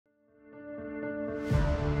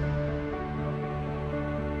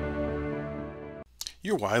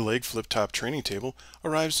Your Y-Leg flip-top training table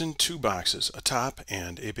arrives in two boxes, a top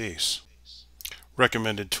and a base.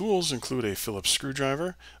 Recommended tools include a Phillips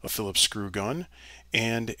screwdriver, a Phillips screw gun,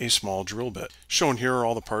 and a small drill bit. Shown here are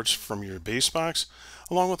all the parts from your base box,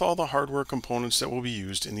 along with all the hardware components that will be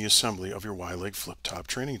used in the assembly of your Y-Leg flip-top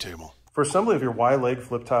training table. For assembly of your Y-Leg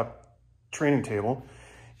flip-top training table,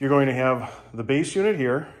 you're going to have the base unit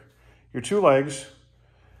here, your two legs,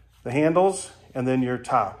 the handles, and then your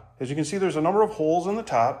top. As you can see, there's a number of holes in the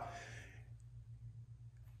top,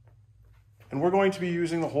 and we're going to be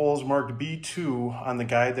using the holes marked B2 on the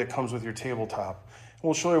guide that comes with your tabletop. And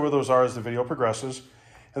we'll show you where those are as the video progresses.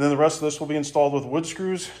 And then the rest of this will be installed with wood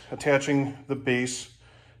screws attaching the base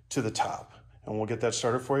to the top. And we'll get that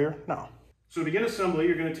started for you now. So to begin assembly,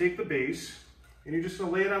 you're going to take the base and you're just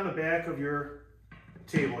going to lay it on the back of your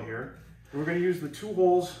table here. And we're going to use the two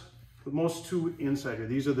holes, the most two inside here.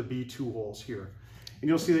 These are the B2 holes here. And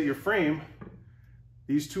you'll see that your frame,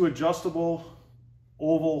 these two adjustable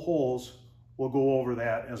oval holes will go over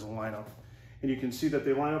that as a lineup. And you can see that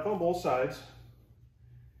they line up on both sides.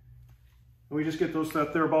 And we just get those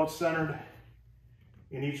that they're about centered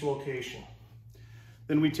in each location.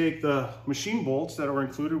 Then we take the machine bolts that are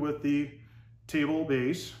included with the table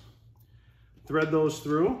base, thread those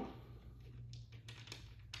through.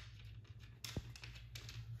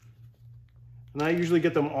 And I usually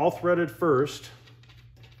get them all threaded first,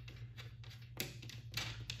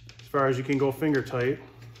 as far as you can go finger tight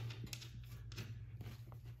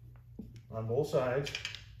on both sides.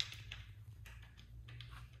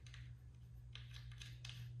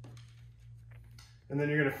 And then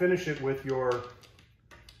you're going to finish it with your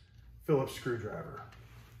Phillips screwdriver,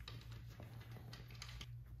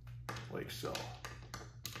 like so.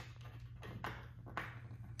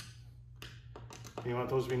 You want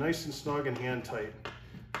those to be nice and snug and hand tight.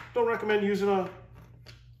 Don't recommend using a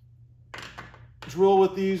drill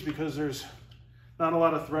with these because there's not a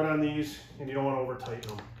lot of thread on these and you don't want to over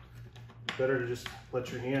tighten them. Better to just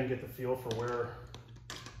let your hand get the feel for where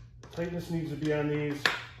tightness needs to be on these.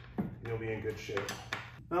 You'll be in good shape.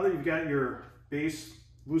 Now that you've got your base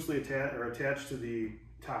loosely attached to the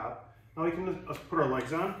top, now we can put our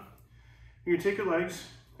legs on. You're gonna take your legs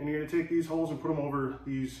and you're gonna take these holes and put them over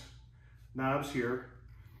these knobs here.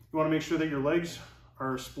 You wanna make sure that your legs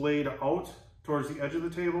are splayed out towards the edge of the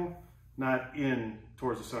table, not in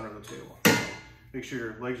towards the center of the table. Make sure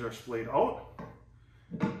your legs are splayed out.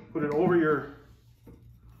 Put it over your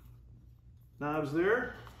knobs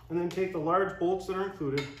there, and then take the large bolts that are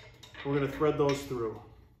included. We're going to thread those through.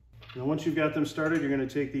 Now once you've got them started, you're going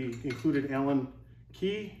to take the included Allen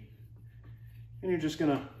key, and you're just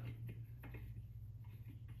going to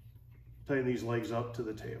tighten these legs up to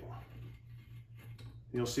the table.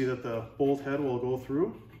 You'll see that the bolt head will go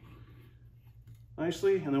through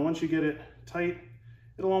nicely, and then once you get it tight,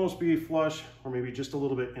 it'll almost be flush, or maybe just a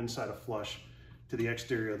little bit inside of flush to the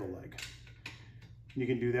exterior of the leg. You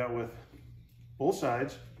can do that with both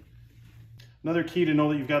sides. Another key to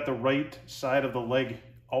know that you've got the right side of the leg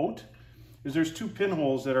out is there's two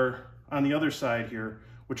pinholes that are on the other side here,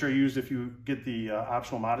 which are used if you get the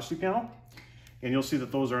optional modesty panel. And you'll see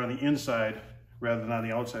that those are on the inside rather than on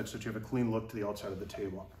the outside, so that you have a clean look to the outside of the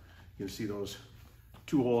table. You can see those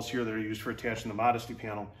two holes here that are used for attaching the modesty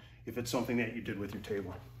panel if it's something that you did with your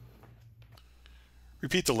table.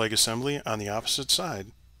 Repeat the leg assembly on the opposite side.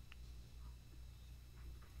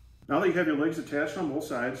 Now that you have your legs attached on both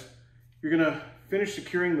sides, you're going to finish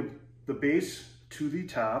securing the base to the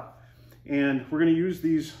top, and we're going to use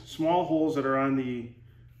these small holes that are on the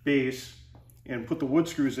base and put the wood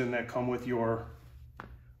screws in that come with your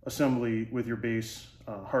assembly with your base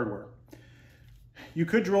hardware. You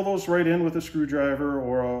could drill those right in with a screwdriver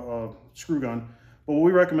or a screw gun, but what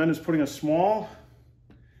we recommend is putting a small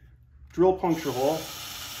drill puncture hole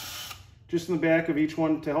just in the back of each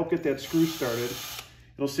one to help get that screw started.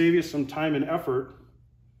 It'll save you some time and effort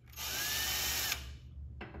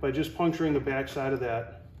by just puncturing the back side of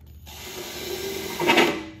that.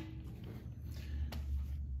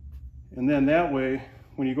 And then that way,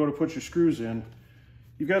 when you go to put your screws in,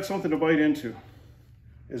 you've got something to bite into,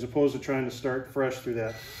 as opposed to trying to start fresh through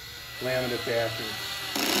that laminate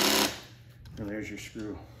backing. And there's your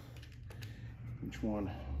screw, each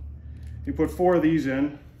one. You put 4 of these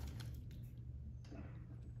in.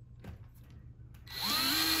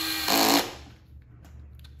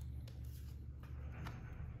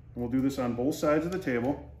 We'll do this on both sides of the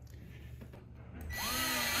table.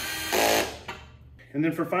 And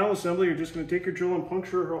then for final assembly, you're just going to take your drill and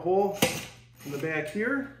puncture a hole in the back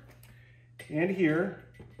here and here.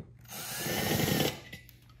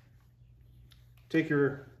 Take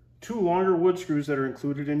your 2 longer wood screws that are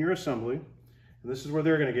included in your assembly, And this is where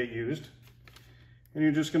they're going to get used. And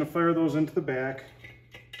you're just going to fire those into the back.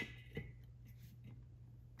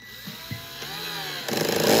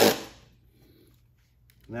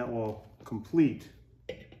 And that will complete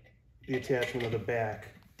the attachment of the back.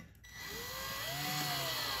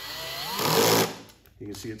 You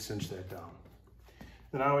can see it cinch that down.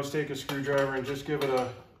 Then I always take a screwdriver and just give it a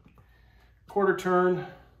quarter turn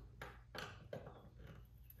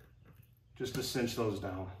just to cinch those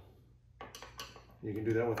down. You can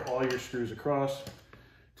do that with all your screws across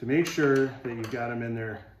to make sure that you've got them in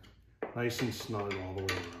there nice and snug all the way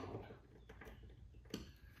around.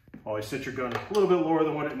 Always sit your gun a little bit lower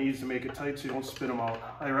than what it needs to make it tight so you don't spin them out.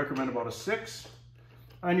 I recommend about a 6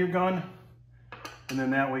 on your gun, and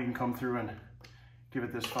then that way you can come through and give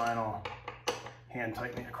it this final hand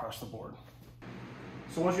tightening across the board.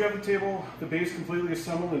 So once you have the table, the base completely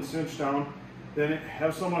assembled and cinched down, then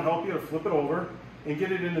have someone help you to flip it over and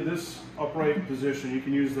get it into this upright position. You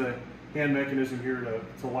can use the hand mechanism here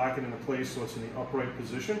to lock it into place so it's in the upright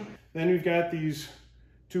position. Then you've got these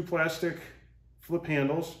 2 plastic flip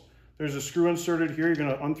handles. There's a screw inserted here. You're going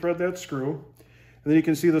to unthread that screw. And then you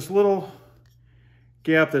can see this little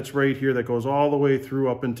gap that's right here that goes all the way through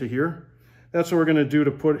up into here. That's what we're going to do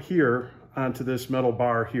to put here onto this metal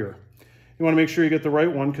bar here. You want to make sure you get the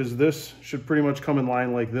right one because this should pretty much come in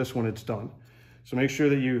line like this when it's done. So make sure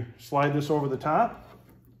that you slide this over the top,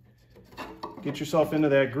 get yourself into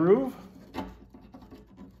that groove.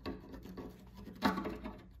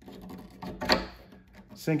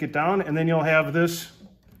 Sink it down, and then you'll have this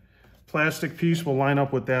plastic piece will line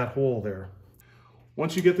up with that hole there.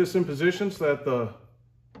 Once you get this in position so that the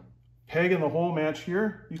peg and the hole match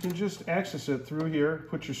here, you can just access it through here,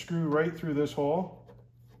 put your screw right through this hole,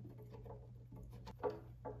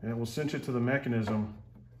 and it will cinch it to the mechanism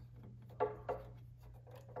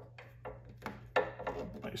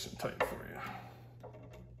nice and tight for you.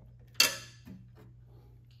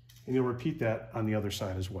 And you'll repeat that on the other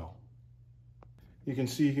side as well. You can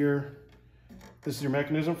see here, this is your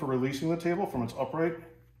mechanism for releasing the table from its upright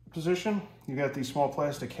position. You got these small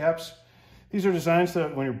plastic caps. These are designed so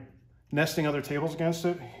that when you're nesting other tables against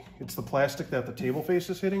it, it's the plastic that the table face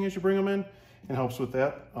is hitting as you bring them in, and helps with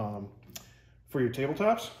that for your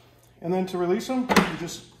tabletops. And then to release them, you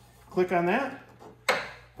just click on that,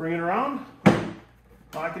 bring it around,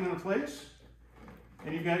 lock it into place,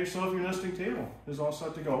 and you've got yourself your nesting table is all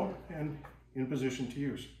set to go and in position to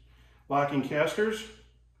use. Locking casters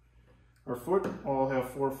or foot all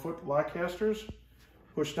have 4-foot lock casters.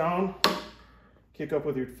 Push down, kick up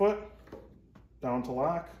with your foot, down to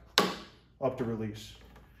lock, up to release.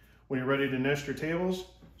 When you're ready to nest your tables,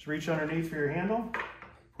 just reach underneath for your handle,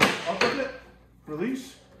 push up with it,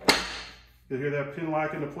 release. You'll hear that pin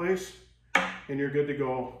lock into place, and you're good to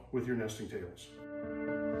go with your nesting tables.